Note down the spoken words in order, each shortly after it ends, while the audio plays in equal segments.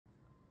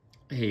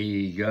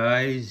Hey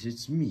guys,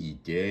 it's me,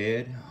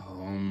 Dad.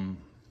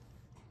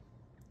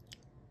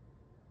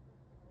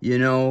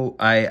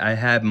 I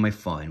had my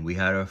fun. We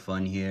had our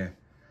fun here.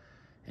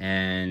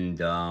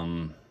 And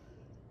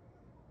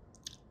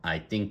I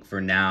think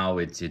for now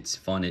it's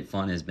fun.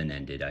 Fun has been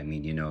ended. I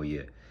mean,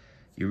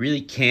 you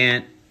really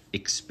can't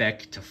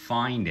expect to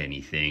find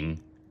anything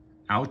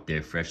out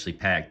there freshly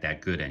packed that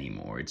good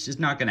anymore. It's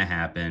just not gonna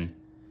happen.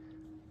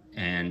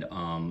 And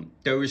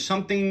there was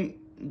something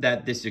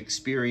that this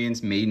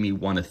experience made me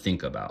want to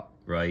think about,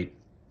 right?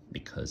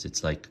 Because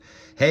it's like,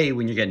 hey,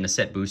 when you're getting a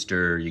set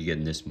booster, you're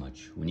getting this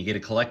much. When you get a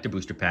collector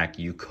booster pack,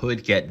 you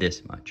could get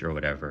this much or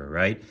whatever,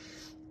 right?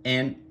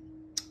 And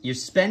you're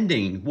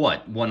spending,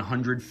 what,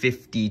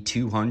 $150,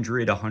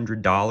 $200,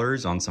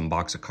 $100 on some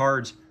box of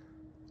cards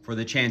for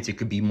the chance it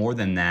could be more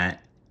than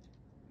that,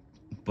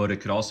 but it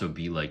could also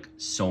be like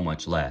so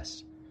much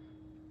less,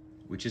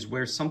 which is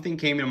where something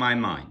came to my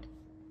mind.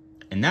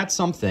 And that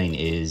something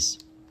is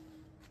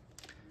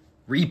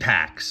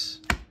Repacks.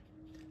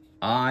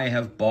 I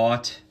have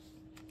bought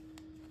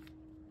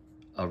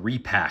a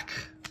repack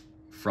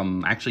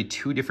from actually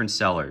two different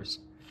sellers.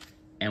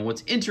 And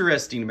what's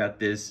interesting about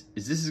this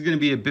is going to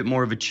be a bit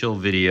more of a chill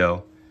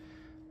video.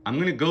 I'm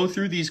going to go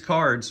through these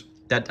cards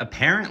that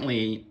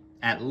apparently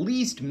at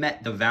least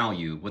met the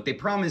value. What they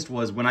promised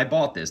was when I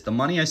bought this, the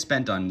money I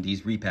spent on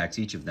these repacks,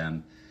 each of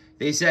them,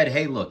 they said,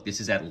 hey, look,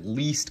 this is at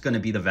least going to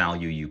be the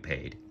value you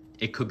paid.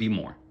 It could be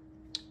more.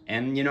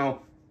 And,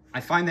 I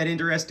find that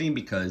interesting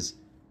because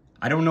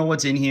I don't know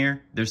what's in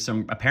here. There's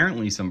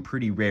apparently some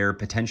pretty rare,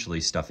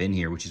 potentially stuff in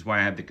here, which is why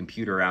I have the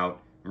computer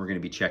out. And we're going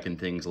to be checking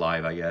things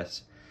live, I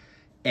guess.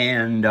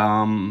 And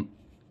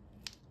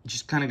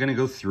just kind of going to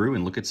go through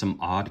and look at some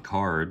odd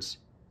cards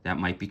that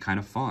might be kind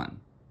of fun,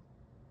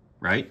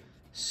 right?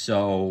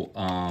 So,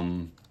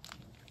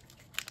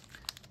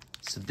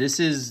 so this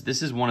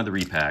is one of the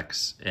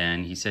repacks,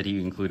 and he said he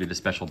included a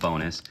special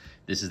bonus.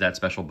 This is that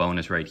special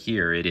bonus right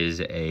here. It is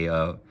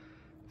a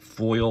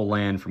foil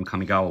land from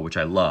Kamigawa, which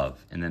I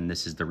love. And then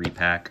this is the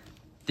repack.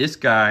 This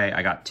guy,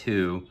 I got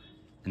two,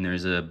 and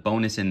there's a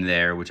bonus in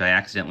there, which I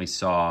accidentally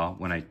saw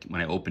when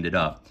I opened it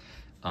up.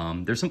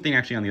 There's something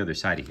actually on the other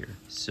side of here.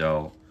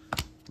 So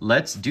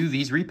let's do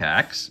these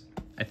repacks.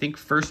 I think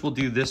first we'll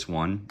do this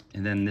one,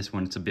 and then this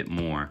one, it's a bit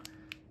more.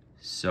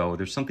 So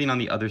there's something on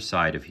the other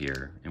side of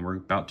here, and we're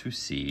about to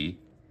see.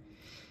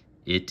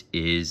 It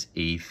is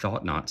a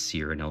Thought-Knot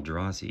Seer in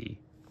Eldrazi.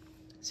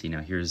 See,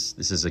 now this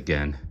is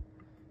again,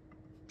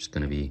 just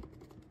gonna be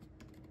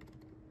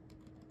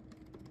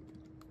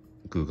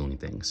Googling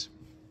things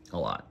a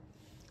lot.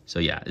 So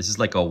yeah, this is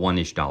like a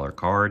 $1-ish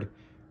card.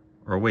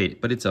 Or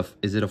wait, but is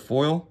it a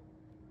foil?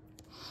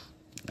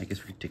 I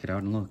guess we could take it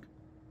out and look.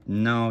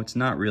 No, it's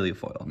not really a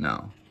foil,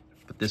 no.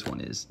 But this one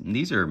is. And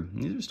these are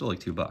still like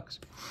 $2.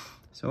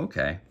 So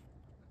okay,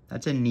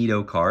 that's a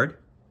neato card.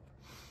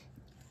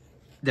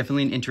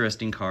 Definitely an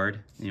interesting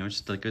card.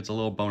 Just like it's a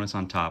little bonus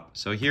on top.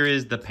 So here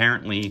is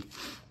apparently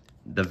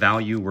the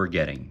value we're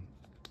getting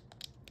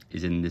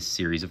is in this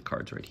series of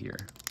cards right here.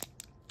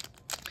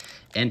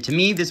 And to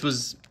me, this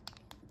was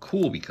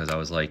cool because I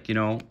was like,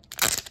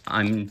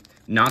 I'm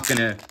not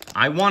gonna,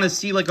 I want to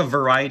see like a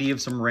variety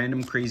of some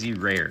random crazy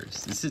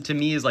rares. This is, to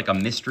me, is like a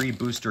mystery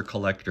booster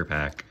collector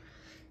pack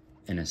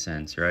in a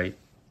sense, right?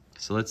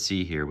 So let's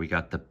see here. We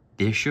got the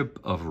Bishop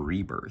of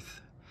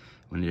Rebirth.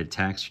 When it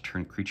attacks,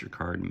 return creature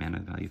card, mana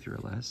value 3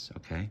 or less.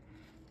 Okay.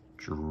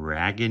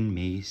 Dragon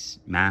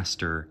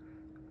Master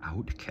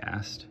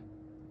Outcast.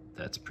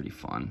 That's pretty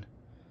fun.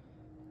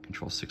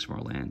 Control 6 more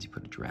lands. You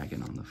put a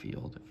dragon on the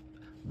field.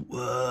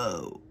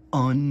 Whoa.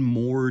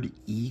 Unmoored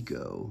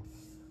Ego.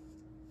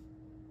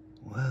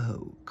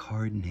 Whoa.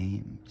 Card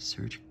name.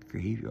 Search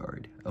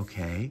graveyard.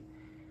 Okay.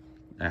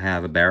 I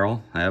have a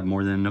barrel. I have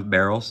more than enough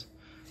barrels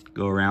to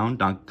go around.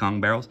 Donkey Kong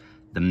barrels.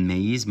 The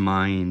Maze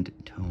Mind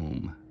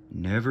Tome.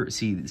 Never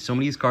see so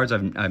many of these cards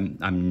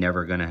I'm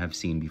never gonna have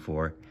seen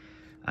before.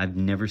 I've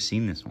never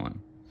seen this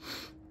one.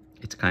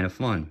 It's kind of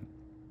fun.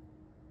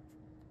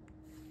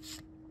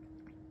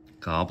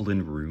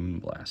 Goblin Rune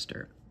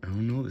Blaster. I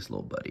don't know this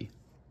little buddy,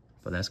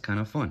 but that's kind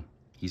of fun.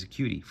 He's a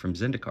cutie from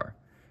Zendikar.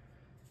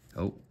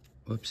 Oh,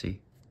 whoopsie.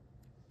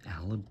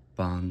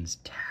 Alabon's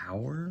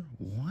Tower?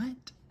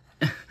 What?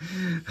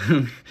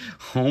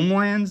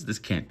 Homelands? This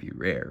can't be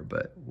rare,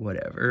 but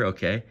whatever.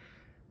 Okay.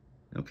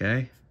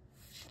 Okay.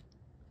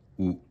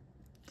 Ooh,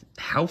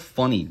 how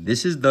funny.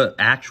 This is the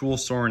actual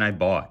Sorin I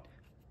bought.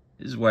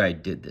 This is why I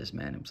did this,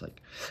 man. It was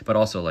like, but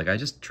also like, I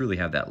just truly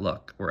have that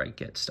luck where I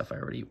get stuff I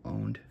already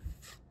owned.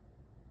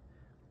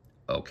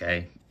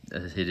 Okay.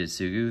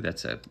 Hidetsugu,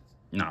 that's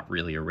not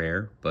really a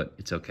rare, but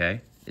it's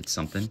okay. It's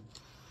something.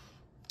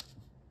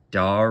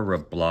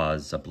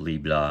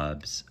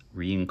 Darablazabliblobs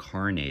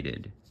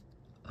Reincarnated.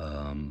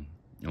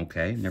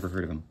 Okay, never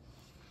heard of him.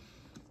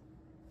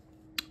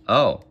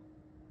 Oh.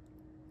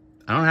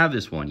 I don't have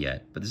this one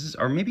yet, but this is,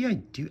 or maybe I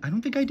do. I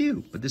don't think I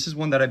do, but this is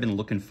one that I've been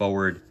looking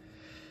forward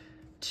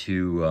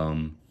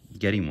to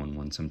getting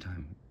one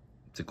sometime.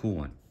 It's a cool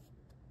one.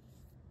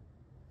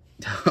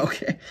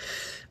 Okay.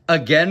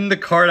 Again, the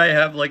card I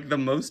have like the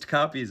most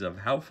copies of.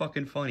 How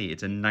fucking funny.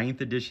 It's a 9th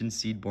edition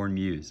Seedborn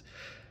Muse.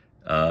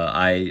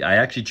 I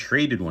actually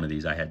traded one of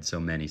these. I had so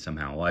many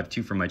somehow. Well, I have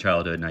 2 from my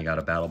childhood and I got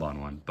a Battle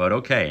Bond one. But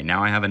okay,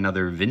 now I have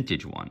another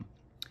vintage one.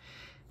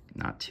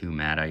 Not too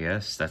mad, I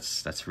guess.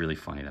 That's really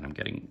funny that I'm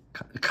getting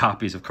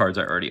copies of cards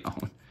I already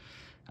own.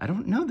 I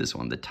don't know this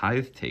one, the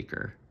Tithe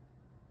Taker.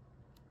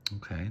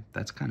 Okay,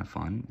 that's kind of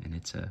fun. And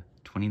it's a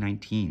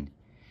 2019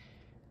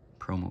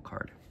 promo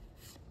card.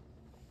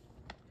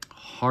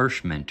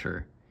 Harsh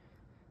Mentor.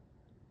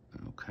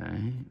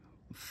 Okay.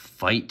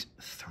 Fight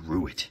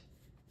Through It.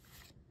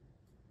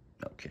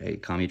 Okay,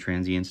 Kami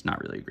Transient's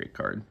not really a great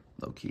card.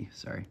 Low-key,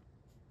 sorry.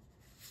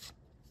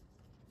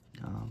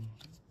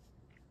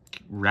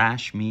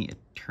 Rashmi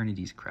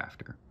Eternity's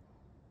Crafter.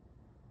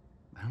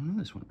 I don't know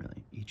this one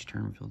really. Each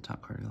turn reveal the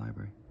top card of your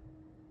library.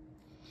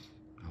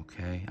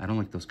 Okay, I don't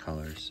like those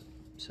colors,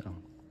 so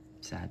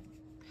sad.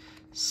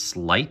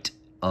 Sleight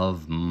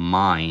of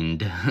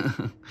Mind.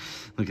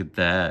 Look at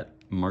that.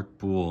 Mark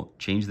Poole,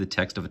 change the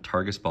text of a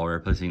target spell by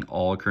replacing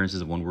all occurrences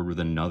of one word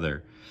with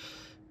another.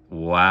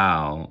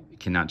 Wow.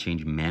 Cannot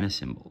change mana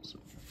symbols.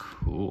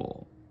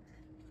 Cool.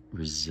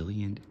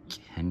 Resilient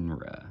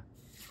Kenra.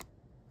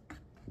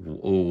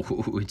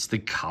 Oh, it's the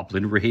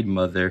Goblin Raid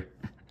Mother.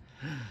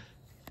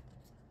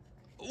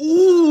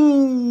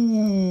 Ooh,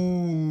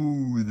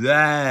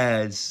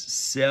 that's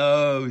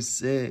so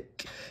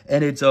sick.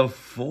 And it's a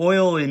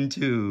foil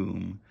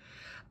Entomb.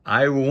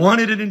 I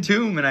wanted an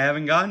Entomb and I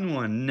haven't gotten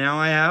one. Now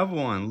I have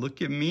one.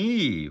 Look at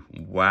me.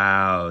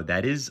 Wow,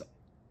 that is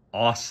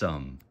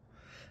awesome.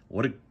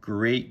 What a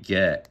great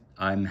get.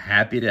 I'm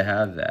happy to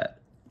have that.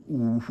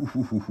 Ooh,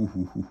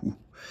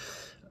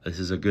 this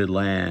is a good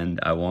land.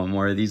 I want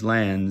more of these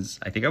lands.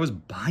 I think I was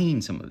buying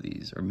some of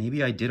these, or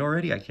maybe I did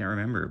already. I can't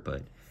remember,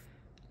 but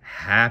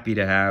happy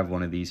to have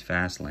one of these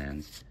fast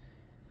lands.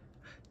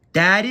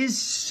 That is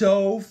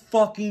so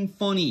fucking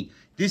funny.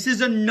 This is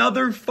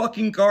another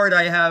fucking card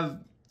I have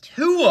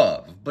 2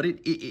 of, but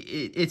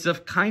it's a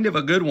kind of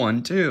a good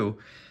one too.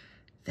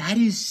 That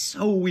is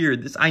so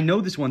weird. I know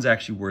this one's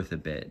actually worth a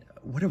bit.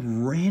 What a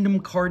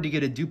random card to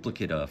get a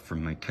duplicate of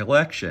from my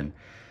collection.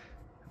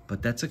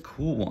 But that's a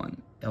cool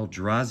one.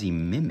 Eldrazi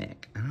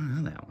Mimic. I don't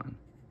know that one.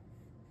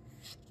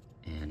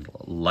 And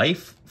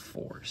Life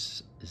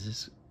Force. Is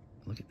this...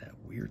 Look at that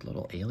weird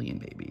little alien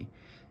baby.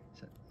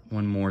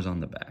 One more's on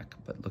the back,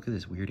 but look at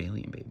this weird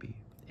alien baby.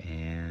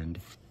 And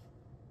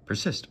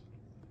Persist.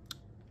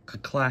 A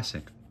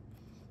classic.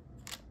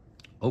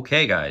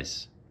 Okay,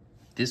 guys.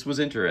 This was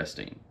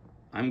interesting.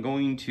 I'm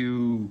going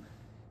to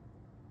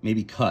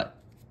maybe cut,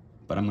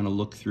 but I'm going to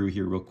look through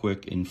here real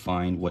quick and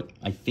find what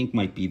I think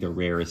might be the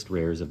rarest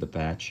rares of the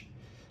batch.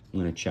 I'm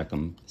going to check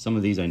them. Some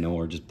of these I know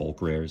are just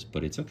bulk rares,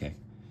 but it's okay.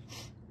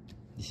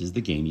 This is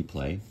the game you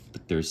play,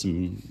 but there's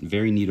some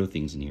very neato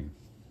things in here.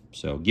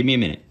 So give me a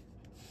minute.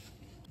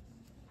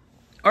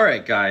 All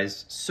right,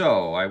 guys.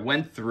 So I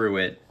went through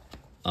it.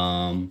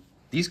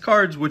 These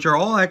cards, which are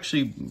all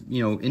actually,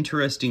 you know,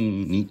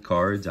 interesting, neat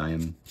cards.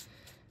 I've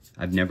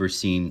never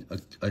seen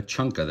a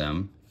chunk of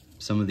them.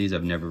 Some of these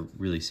I've never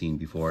really seen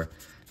before.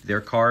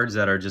 They're cards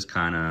that are just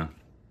kind of,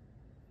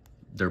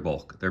 they're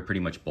bulk. They're pretty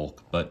much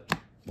bulk, but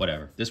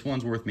whatever. This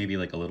one's worth maybe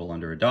like a little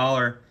under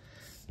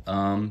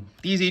 $1.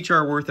 These each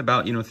are worth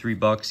about, you know,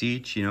 $3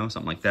 each, you know,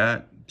 something like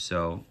that.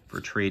 So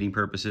for trading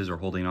purposes or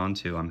holding on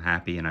to, I'm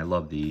happy and I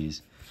love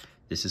these.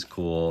 This is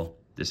cool.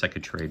 This I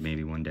could trade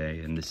maybe one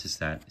day, and this is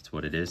that. It's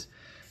what it is.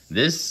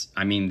 This,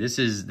 I mean, this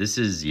is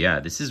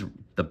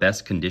the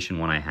best condition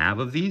one I have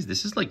of these.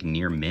 This is like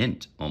near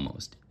mint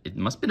almost. It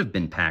must have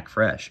been pack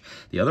fresh.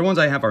 The other ones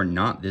I have are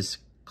not this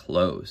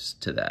close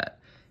to that.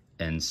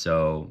 And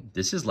so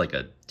this is like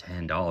a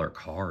 $10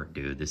 card,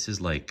 dude. This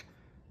is like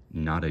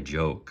not a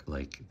joke.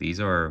 Like these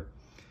are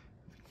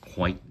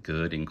quite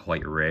good and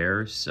quite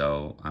rare.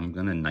 So I'm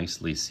gonna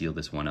nicely seal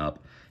this one up.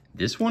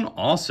 This one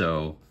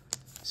also,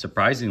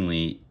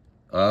 surprisingly,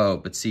 oh,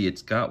 but see,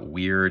 it's got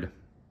weird,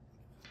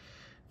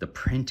 the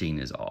printing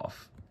is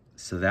off.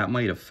 So that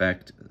might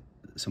affect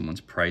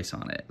someone's price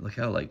on it. Look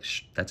how like,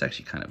 that's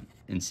actually kind of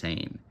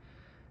insane.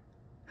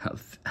 How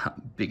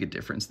big a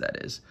difference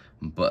that is.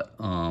 But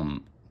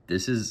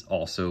this is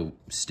also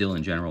still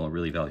in general a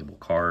really valuable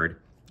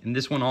card. And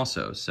this one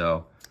also.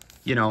 So,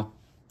 you know,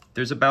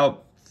 there's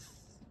about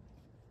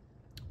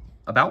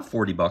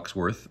 $40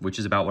 worth, which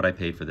is about what I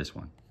paid for this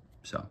one.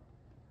 So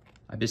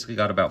I basically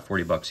got about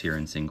 $40 here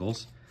in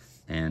singles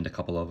and a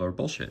couple of our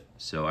bullshit.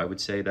 So I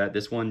would say that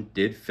this one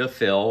did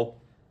fulfill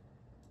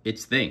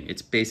its thing.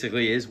 It's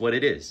basically is what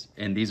it is.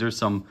 And these are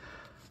some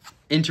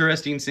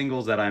interesting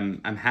singles that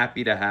I'm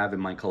happy to have in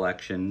my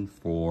collection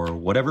for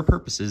whatever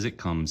purposes it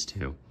comes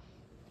to.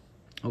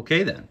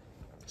 Okay then,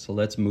 so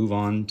let's move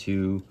on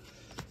to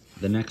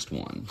the next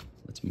one.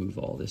 Let's move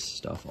all this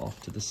stuff off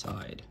to the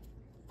side.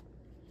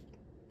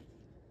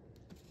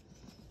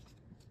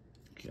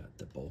 Got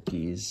the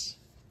bulkies,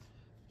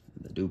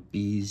 the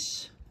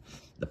doopies,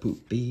 the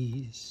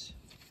poopies.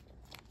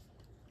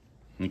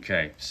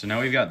 Okay, so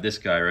now we've got this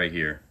guy right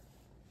here.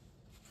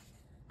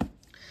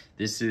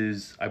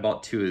 I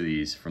bought 2 of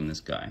these from this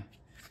guy.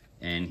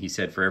 And he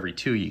said for every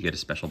 2, you get a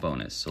special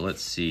bonus. So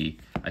let's see.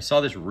 I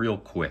saw this real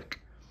quick.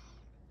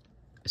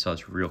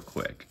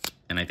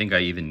 And I think I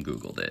even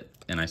Googled it.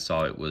 And I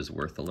saw it was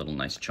worth a little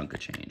nice chunk of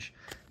change.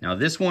 Now,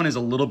 this one is a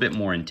little bit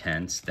more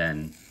intense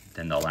than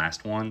the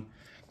last one.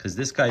 Because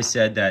this guy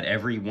said that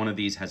every one of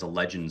these has a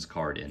Legends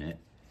card in it.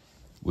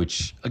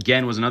 Which,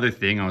 again, was another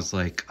thing. I was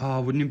like,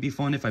 oh, wouldn't it be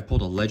fun if I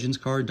pulled a Legends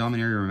card,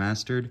 Dominaria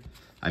Remastered?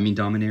 I mean,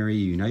 Dominaria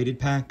United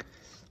pack.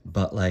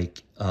 But,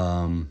 like,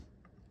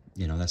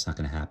 you know, that's not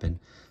going to happen.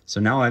 So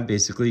now I'm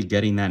basically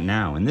getting that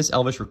now. And this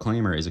Elvish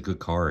Reclaimer is a good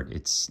card.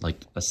 It's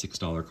like a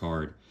 $6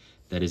 card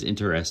that is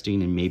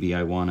interesting, and maybe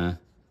I want to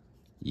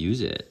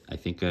use it. I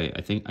think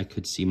I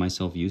could see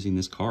myself using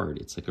this card.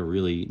 It's like a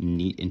really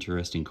neat,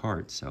 interesting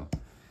card. So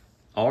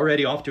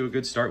already off to a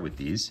good start with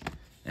these.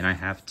 And I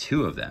have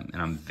 2 of them.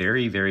 And I'm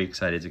very, very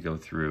excited to go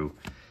through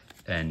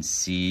and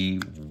see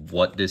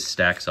what this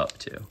stacks up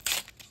to.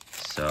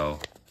 So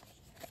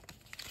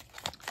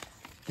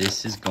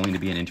this is going to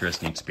be an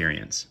interesting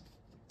experience.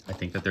 I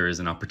think that there is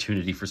an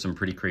opportunity for some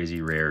pretty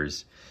crazy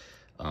rares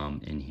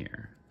in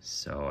here.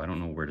 So I don't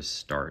know where to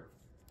start.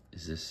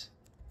 Should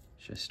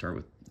I start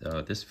with,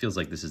 this feels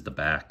like this is the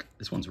back.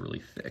 This one's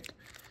really thick.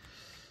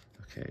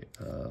 Okay,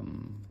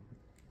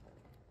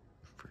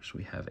 first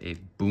we have a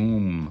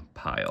boom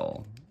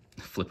pile.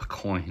 Flip a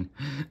coin.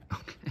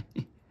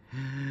 Okay.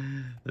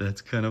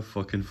 That's kind of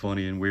fucking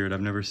funny and weird.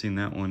 I've never seen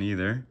that one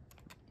either.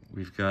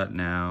 We've got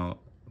now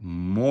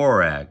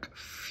Morag,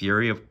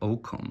 Fury of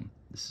Oakham.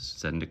 This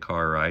is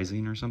Zendikar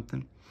Rising or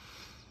something.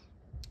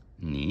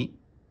 Neat.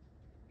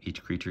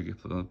 Each creature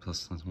gets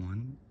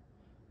 +1.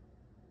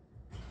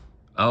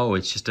 Oh,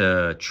 it's just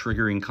a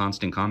triggering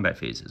constant combat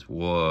phases.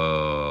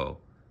 Whoa.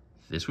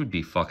 This would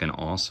be fucking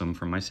awesome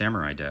for my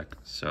Samurai deck.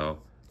 So,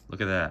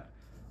 look at that.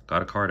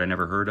 Got a card I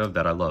never heard of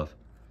that I love.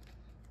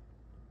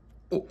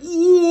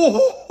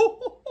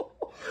 Oh.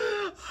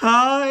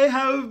 I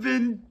have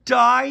been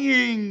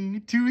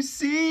dying to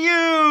see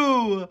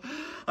you.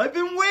 I've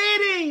been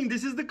waiting.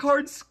 This is the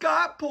card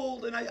Scott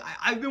pulled, and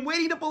I've been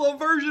waiting to pull a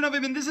version of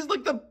him, and this is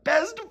like the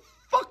best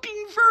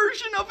fucking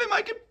version of him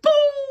I could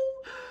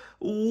pull.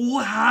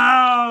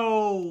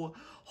 Wow.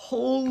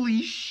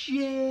 Holy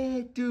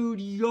shit, dude.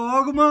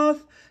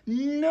 Yawgmoth?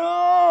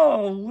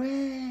 No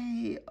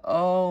way.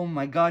 Oh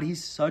my god,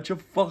 he's such a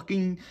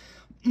fucking...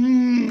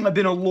 I've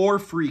been a lore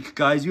freak,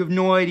 guys. You have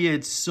no idea.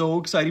 It's so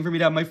exciting for me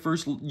to have my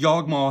first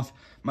Yawgmoth.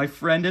 My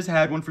friend has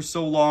had one for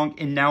so long,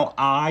 and now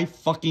I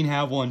fucking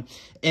have one.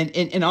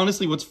 And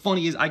honestly, what's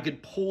funny is I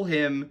could pull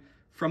him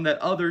from that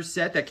other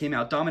set that came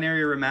out,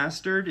 Dominaria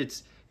Remastered.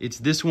 It's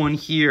this one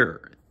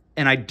here,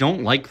 and I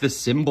don't like the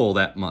symbol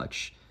that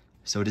much.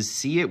 So to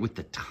see it with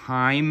the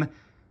Time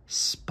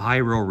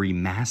Spiral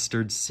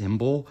Remastered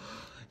symbol,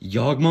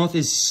 Yawgmoth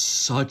is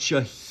such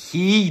a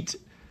heat.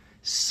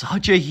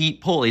 Such a heat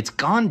pull. It's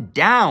gone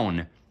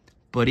down,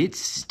 but it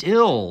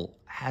still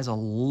has a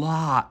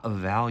lot of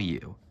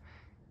value.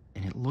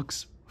 And it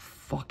looks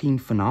fucking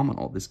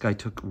phenomenal. This guy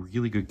took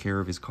really good care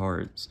of his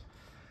cards.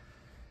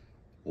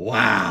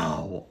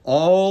 Wow.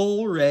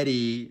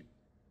 Already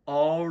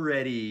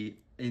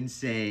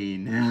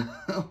insane.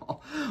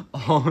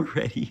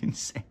 Already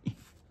insane.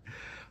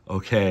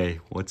 Okay,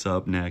 what's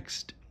up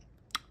next?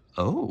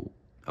 Oh,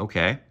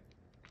 okay.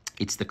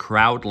 It's the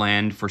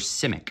Crowdland for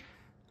Simic.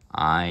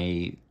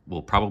 I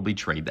will probably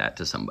trade that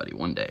to somebody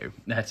one day.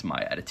 That's my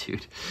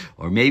attitude.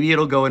 Or maybe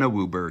it'll go in a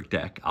Wooburg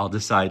deck. I'll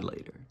decide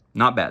later.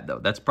 Not bad, though.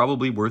 That's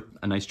probably worth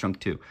a nice chunk,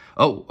 too.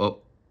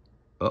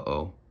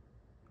 Uh-oh.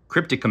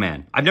 Cryptic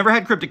Command. I've never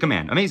had Cryptic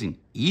Command. Amazing.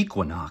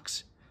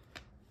 Equinox.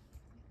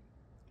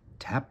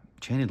 Tap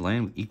Enchanted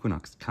Land with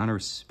Equinox. Counter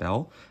a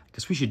spell. I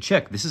guess we should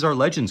check. This is our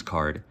Legends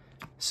card.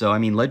 So, I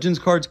mean, Legends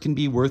cards can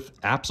be worth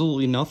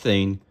absolutely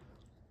nothing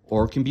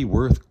or can be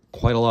worth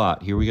quite a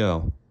lot. Here we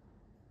go.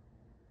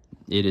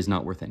 It is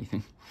not worth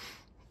anything.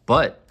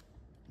 But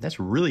that's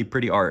really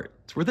pretty art.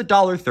 It's worth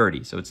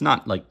 $1.30, so it's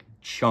not like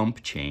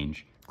chump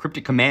change.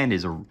 Cryptic Command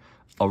is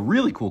a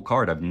really cool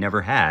card I've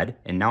never had,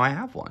 and now I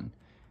have one.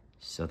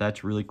 So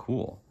that's really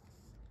cool.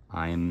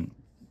 I'm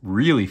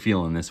really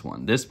feeling this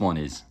one. This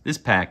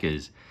pack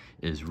is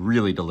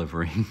really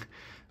delivering.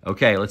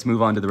 Okay, let's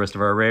move on to the rest of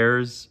our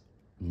rares.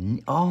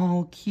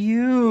 Oh,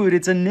 cute.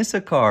 It's a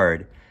Nissa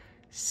card.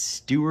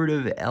 Steward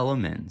of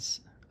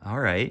Elements. All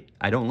right.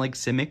 I don't like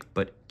Simic,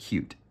 but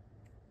cute.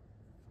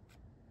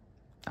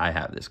 I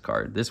have this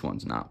card. This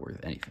one's not worth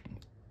anything.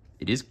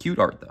 It is cute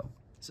art, though.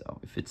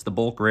 So if it's the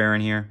bulk rare in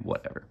here,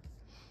 whatever.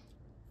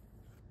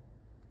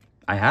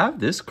 I have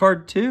this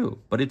card, too,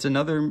 but it's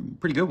another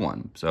pretty good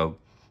one. So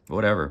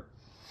whatever.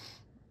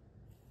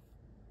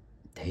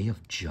 Day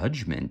of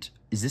Judgment.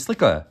 Is this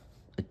like a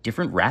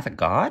different Wrath of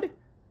God?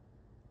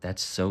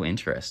 That's so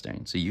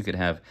interesting. So you could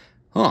have...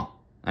 Huh.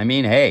 I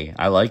mean, hey,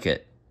 I like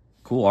it.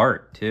 Cool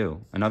art,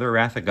 too. Another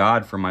Wrath of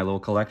God for my little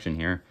collection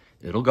here.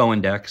 It'll go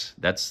in decks.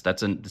 That's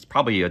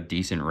probably a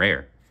decent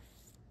rare.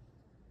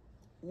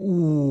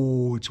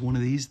 Ooh, it's one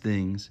of these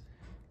things.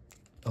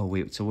 Oh,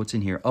 wait, so what's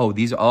in here? Oh,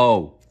 these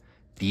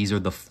These are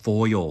the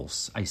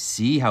foils. I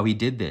see how he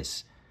did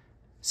this.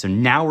 So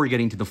now we're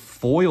getting to the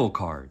foil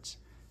cards.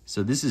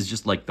 So this is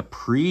just like the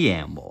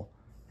preamble.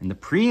 And the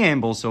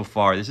preamble so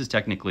far, this is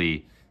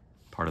technically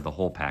part of the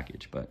whole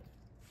package, but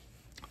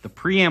the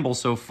preamble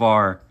so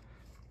far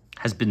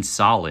has been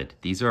solid.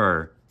 These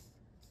are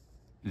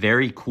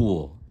very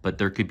cool, but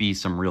there could be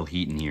some real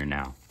heat in here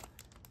now.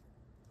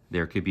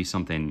 There could be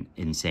something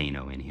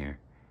insano in here.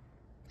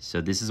 So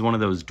this is one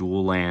of those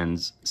dual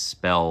lands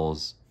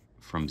spells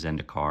from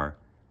Zendikar,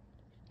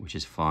 which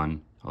is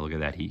fun. Oh, look at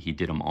that. He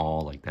did them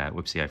all like that.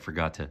 Whoopsie, I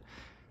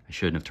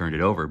shouldn't have turned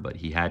it over, but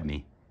he had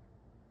me.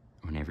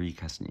 Whenever you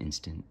cast an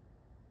instant.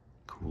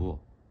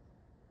 Cool.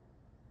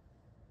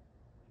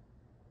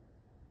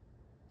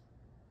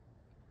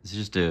 This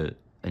is just a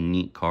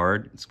neat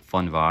card. It's a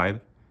fun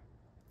vibe.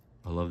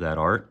 I love that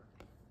art.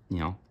 You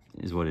know,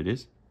 is what it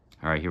is.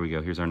 All right, here we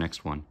go. Here's our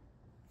next one.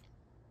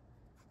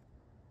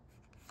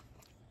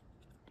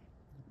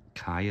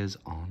 Kaya's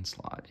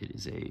Onslaught. It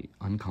is a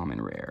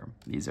uncommon rare.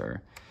 These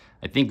are,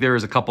 I think there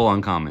is a couple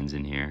uncommons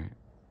in here.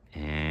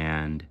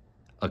 And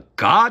a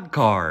God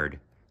card.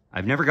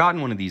 I've never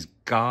gotten one of these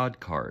God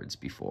cards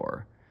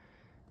before.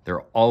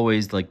 They're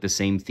always like the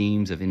same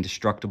themes of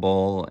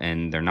indestructible,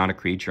 and they're not a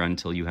creature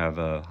until you have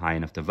a high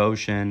enough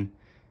devotion.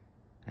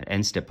 At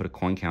end step, put a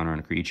coin counter on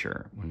a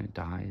creature. When it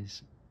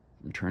dies,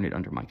 return it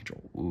under my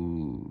control.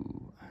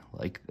 Ooh, I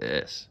like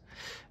this.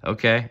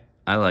 Okay,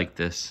 I like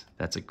this.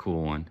 That's a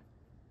cool one.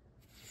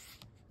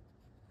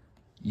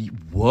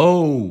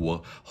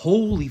 Whoa,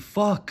 holy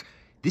fuck.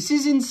 This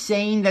is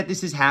insane that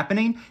this is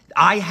happening.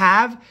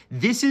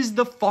 This is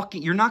the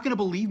fucking, you're not gonna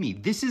believe me.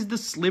 This is the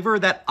sliver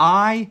that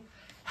I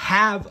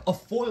have a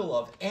foil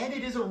of. And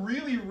it is a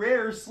really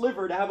rare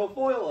sliver to have a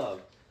foil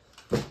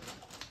of.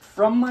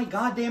 From my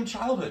goddamn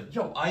childhood.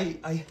 Yo,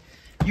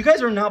 you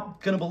guys are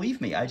not gonna believe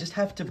me. I just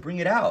have to bring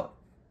it out.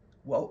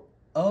 Whoa,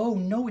 oh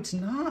no, it's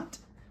not.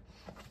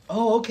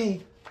 Oh,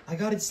 okay, I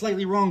got it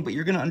slightly wrong, but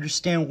you're gonna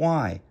understand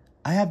why.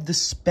 I have the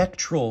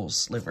spectral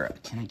sliver.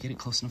 Can I get it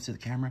close enough to the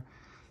camera?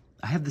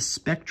 I have the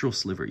spectral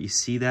sliver. You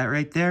see that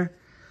right there?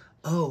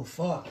 Oh,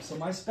 fuck. So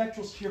my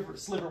spectral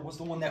sliver was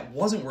the one that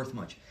wasn't worth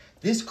much.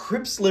 This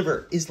crypt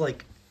sliver is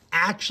like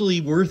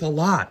actually worth a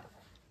lot.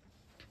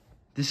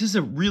 This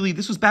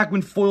was back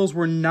when foils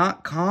were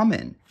not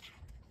common.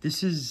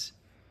 This is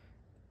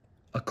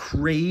a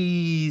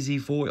crazy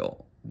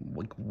foil.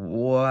 Like,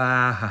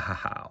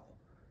 wow.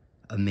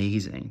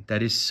 Amazing.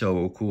 That is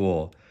so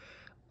cool.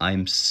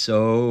 I'm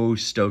so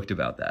stoked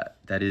about that.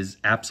 That is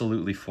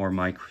absolutely for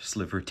my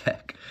sliver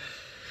deck.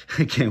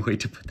 I can't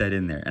wait to put that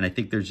in there. And I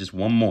think there's just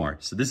one more.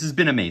 So this has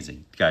been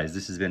amazing, guys.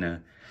 This has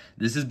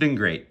been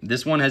great.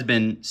 This one has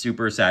been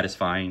super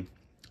satisfying.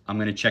 I'm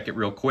gonna check it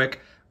real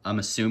quick. I'm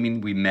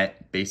assuming we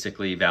met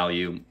basically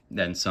value,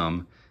 then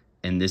some.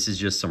 And this is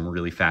just some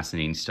really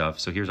fascinating stuff.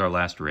 So here's our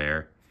last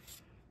rare.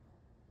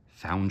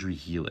 Foundry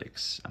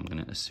Helix. I'm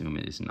gonna assume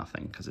it is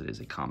nothing because it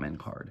is a common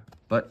card.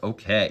 But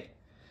okay.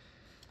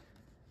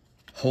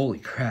 Holy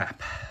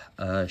crap.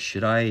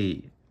 Should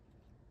I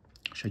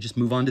just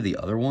move on to the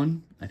other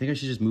one? I think I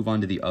should just move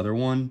on to the other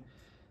one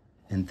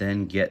and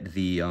then get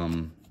the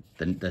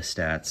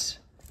stats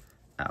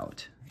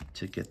out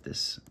to get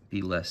this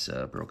be less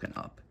broken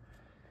up.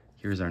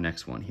 Here's our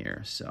next one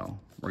here. So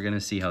we're gonna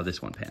see how this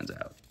one pans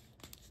out.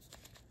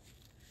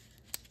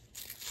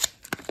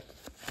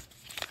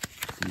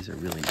 These are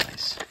really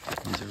nice.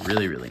 These are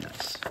really, really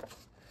nice.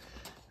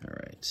 All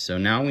right, so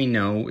now we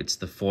know it's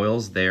the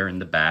foils there in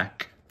the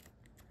back.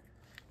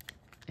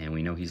 And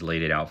we know he's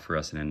laid it out for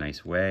us in a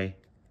nice way.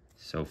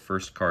 So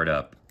first card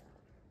up,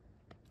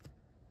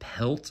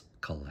 Pelt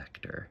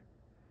Collector.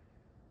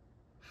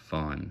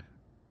 Fun.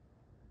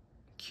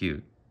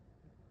 Cute.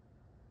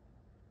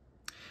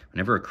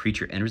 Whenever a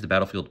creature enters the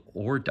battlefield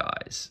or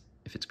dies,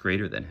 if it's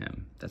greater than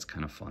him, that's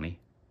kind of funny.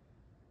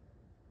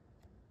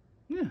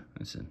 Yeah,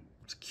 it's a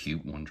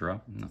cute one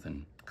drop.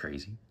 Nothing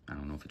crazy. I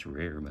don't know if it's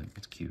rare, but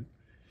it's cute.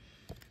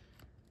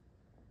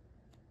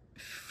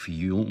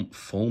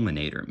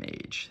 Fulminator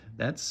Mage.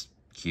 That's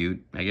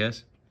cute, I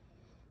guess.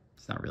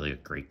 It's not really a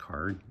great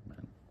card,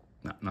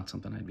 but not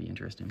something I'd be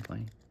interested in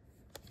playing.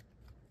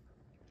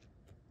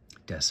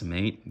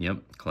 Decimate, yep,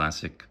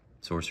 classic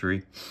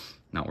sorcery.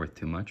 Not worth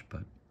too much,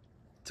 but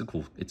it's a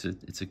cool, it's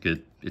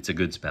a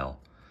good spell.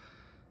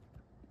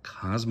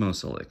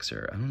 Cosmos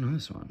Elixir. I don't know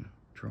this one.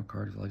 Draw a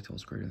card if life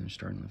totals greater than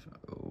starting life.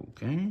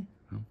 Okay.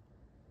 Well,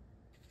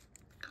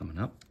 coming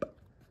up.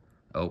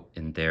 Oh,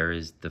 and there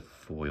is the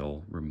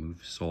foil,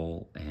 remove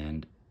soul,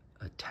 and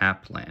a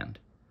tap land.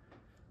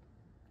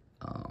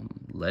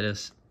 Let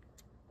us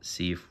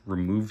see if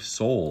remove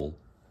soul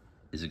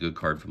is a good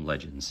card from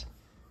Legends.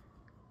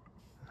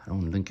 I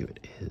don't think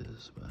it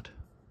is, but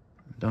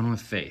I don't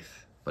have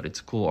faith. But it's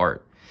cool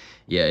art.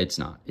 Yeah, it's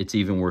not. It's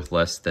even worth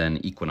less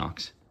than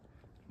Equinox.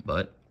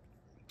 But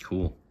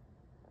cool.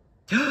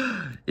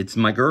 It's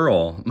my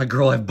girl. My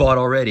girl I've bought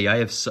already.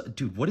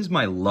 Dude, what is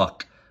my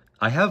luck?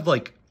 I have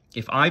like,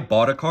 if I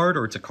bought a card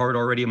or it's a card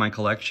already in my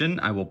collection,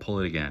 I will pull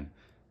it again.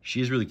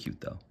 She is really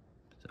cute though.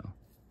 So,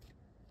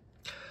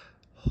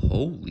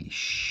 Holy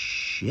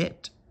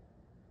shit.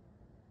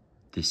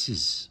 This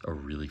is a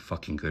really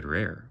fucking good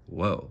rare.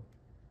 Whoa.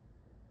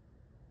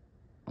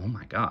 Oh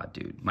my god,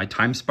 dude. My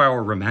Time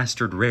Spiral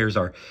Remastered rares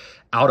are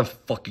out of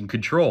fucking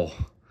control.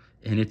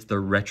 And it's the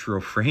retro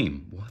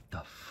frame. What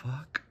the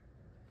fuck?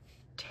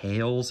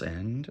 Tails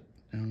and...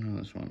 I don't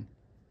know this one.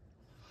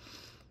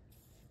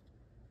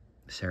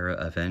 Sarah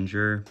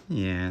Avenger.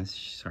 Yeah,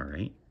 she's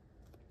alright.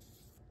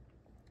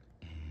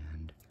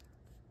 And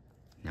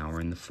now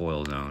we're in the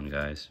foil zone,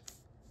 guys.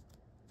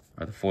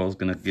 Are the foils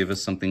gonna give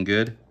us something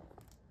good?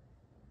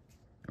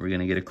 Are we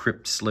gonna get a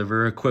Crypt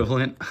Sliver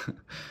equivalent? I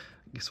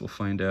guess we'll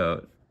find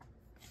out.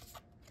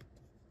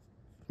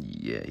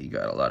 Yeah, you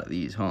got a lot of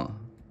these, huh?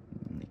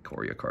 The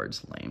Korea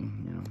card's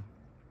lame, you know.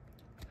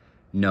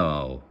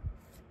 No.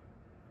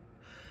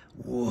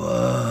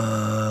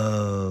 Whoa.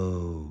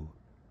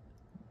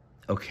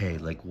 Okay,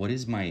 like what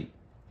is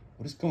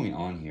going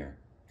on here?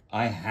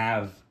 I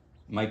have,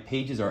 my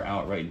pages are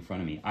out right in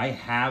front of me. I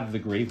have the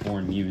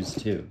Graveborn Muse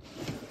too.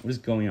 What is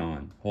going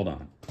on? Hold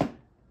on.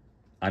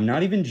 I'm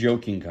not even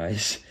joking,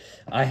 guys.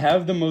 I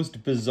have the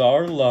most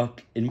bizarre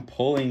luck in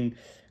pulling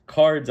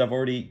cards I've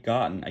already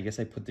gotten. I guess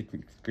I put the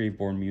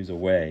Graveborn Muse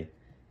away.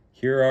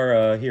 Here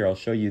are, here, I'll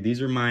show you.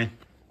 These are my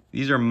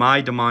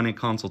demonic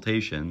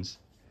consultations.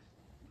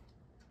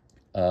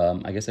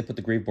 I guess I put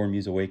the Graveborn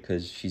Muse away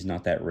because she's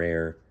not that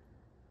rare.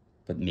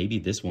 But maybe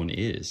this one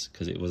is,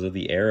 because it was of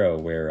the era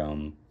where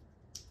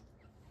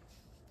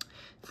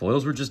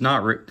foils were just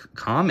not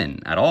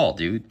common at all,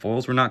 dude.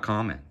 Foils were not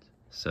common.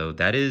 So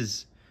that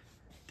is,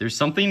 there's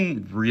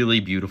something really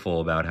beautiful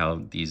about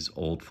how these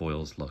old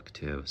foils look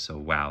too. So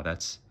wow,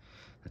 that's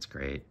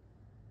great.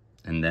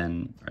 And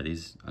then, are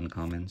these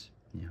uncommons?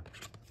 Yeah.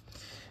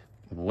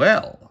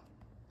 Well,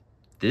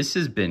 this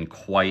has been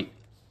quite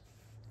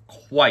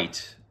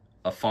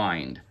a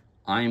find.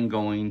 I'm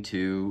going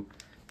to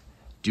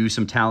do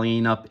some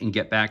tallying up and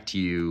get back to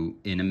you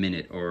in a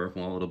minute, or,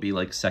 well, it'll be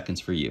like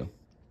seconds for you,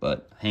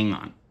 but hang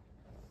on.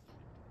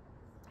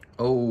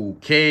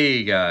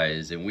 Okay,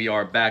 guys, and we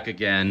are back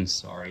again.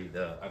 Sorry,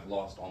 I've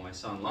lost all my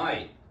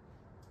sunlight.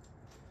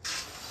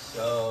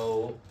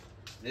 So,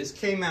 this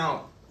came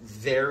out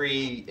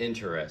very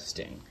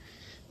interesting.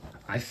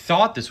 I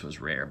thought this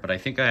was rare, but I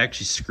think I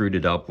actually screwed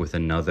it up with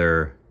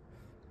another,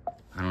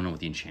 I don't know what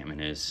the enchantment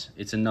is.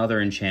 It's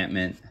another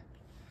enchantment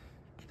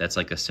that's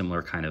like a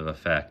similar kind of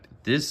effect.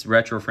 This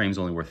retro frame's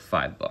only worth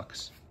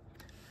 $5.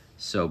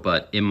 So,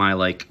 but in my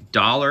like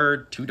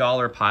 $1,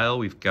 $2 pile,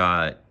 we've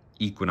got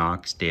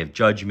Equinox, Day of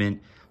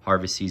Judgment,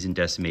 Harvest Season,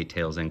 Decimate,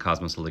 Tails, and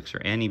Cosmos Elixir,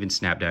 and even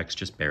Snapdax,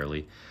 just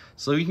barely.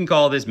 So you can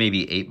call this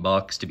maybe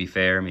 $8 to be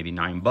fair, maybe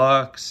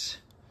 $9.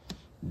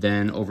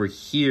 Then over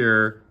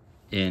here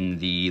in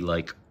the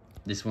like,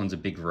 this one's a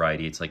big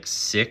variety. It's like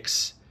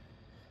 $6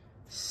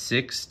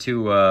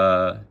 to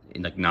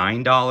in like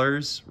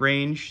 $9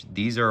 range.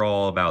 These are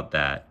all about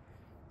that.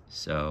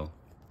 So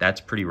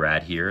that's pretty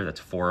rad here. That's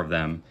 4 of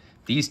them.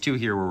 These 2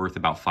 here were worth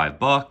about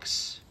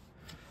 $5.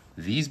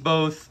 These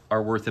both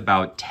are worth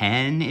about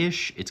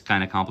 10-ish. It's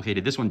kind of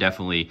complicated. This one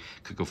definitely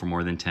could go for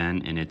more than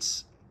 10, and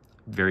it's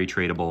very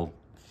tradable.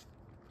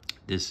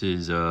 This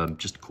is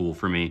just cool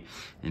for me,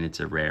 and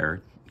it's a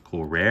rare,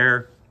 cool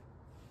rare.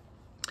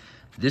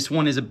 This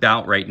one is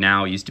about right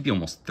now, it used to be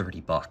almost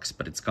 $30,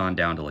 but it's gone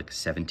down to like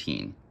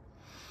 17.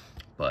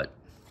 But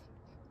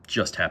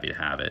just happy to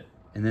have it.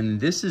 And then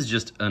this is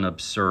just an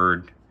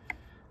absurd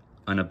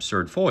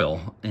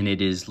foil, and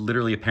it is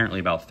literally apparently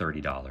about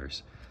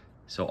 $30.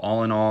 So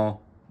all in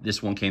all,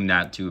 this one came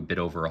out to a bit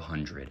over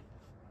 100,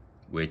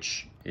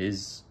 which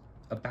is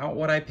about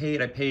what I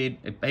paid. I paid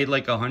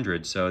like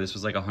 100, so this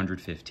was like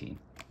 115.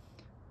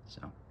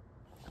 So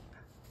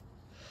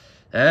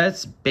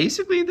that's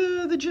basically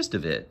the gist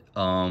of it.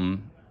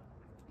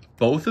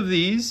 Both of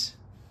these,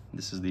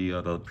 this is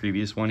the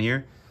previous one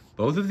here.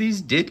 Both of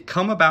these did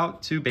come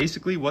about to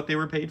basically what they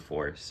were paid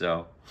for.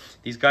 So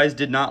these guys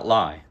did not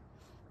lie.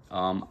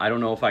 I don't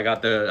know if I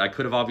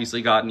could have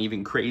obviously gotten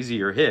even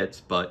crazier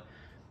hits, but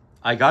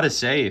I gotta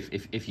say,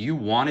 if you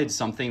wanted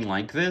something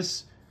like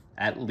this,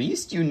 at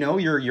least you know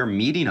you're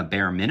meeting a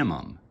bare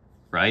minimum,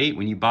 right?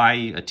 When you buy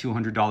a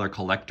 $200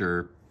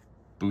 collector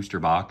booster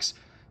box,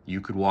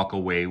 you could walk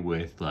away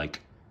with like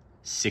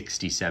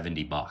 60,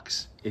 70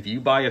 bucks. If you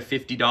buy a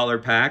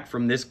 $50 pack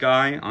from this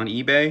guy on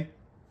eBay,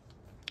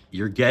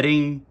 you're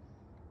getting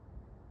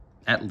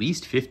at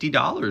least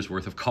 $50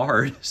 worth of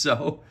card.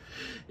 So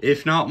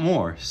if not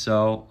more.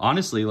 So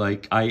honestly,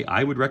 like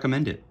I would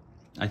recommend it.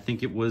 I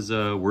think it was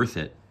worth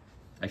it.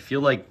 I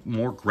feel like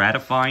more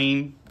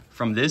gratifying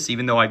from this,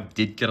 even though I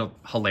did get a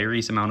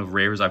hilarious amount of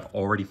rares I've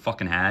already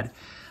fucking had.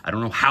 I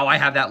don't know how I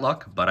have that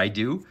luck, but I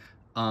do.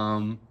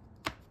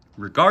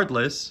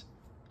 Regardless,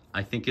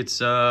 I think it's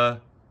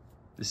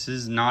this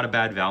is not a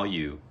bad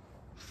value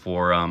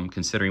for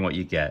considering what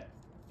you get.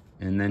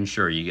 And then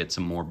sure, you get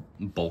some more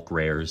bulk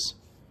rares,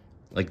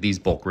 like these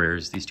bulk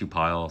rares, these 2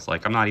 piles.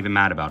 Like I'm not even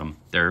mad about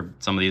them.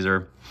 Some of these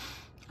are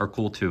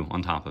cool too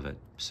on top of it.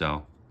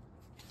 So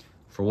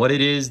for what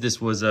it is,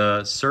 this was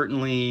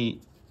certainly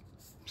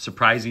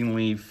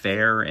surprisingly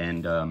fair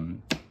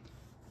and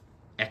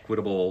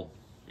equitable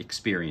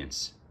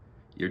experience.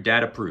 Your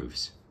dad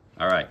approves.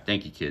 All right,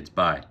 thank you, kids.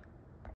 Bye.